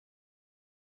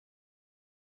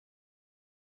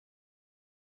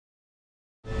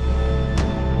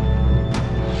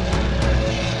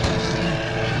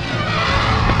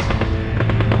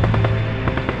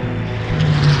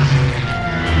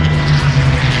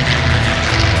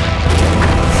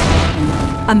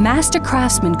a master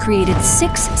craftsman created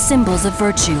 6 symbols of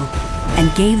virtue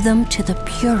and gave them to the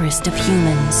purest of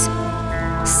humans.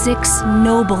 6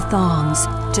 noble thongs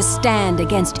to stand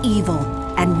against evil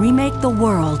and remake the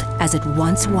world as it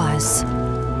once was.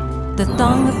 The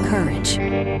thong of courage,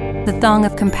 the thong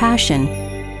of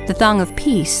compassion, the thong of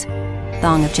peace,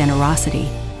 thong of generosity,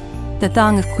 the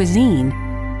thong of cuisine,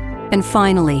 and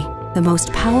finally, the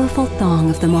most powerful thong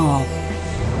of them all,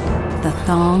 the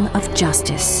thong of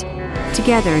justice.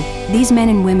 Together, these men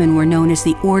and women were known as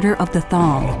the Order of the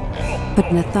Thong, but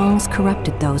the thongs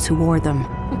corrupted those who wore them,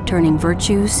 turning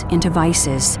virtues into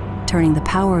vices, turning the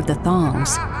power of the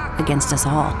thongs against us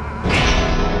all.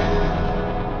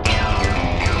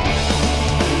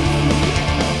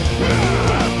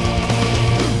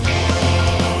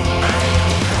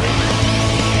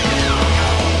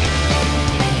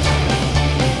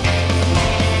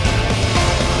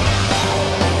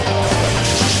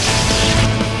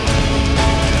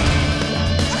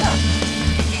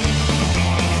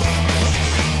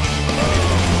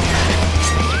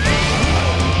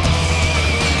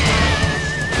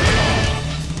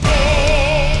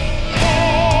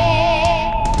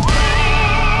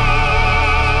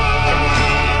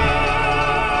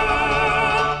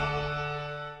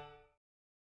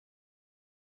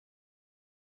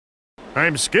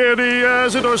 I'm scaredy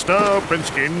as a doorstop and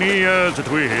skinny as a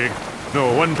twig.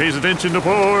 No one pays attention to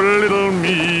poor little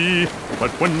me.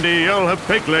 But one day I'll have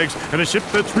peg legs and a ship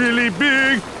that's really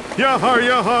big.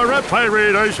 Yah-har, a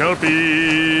pirate I shall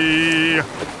be.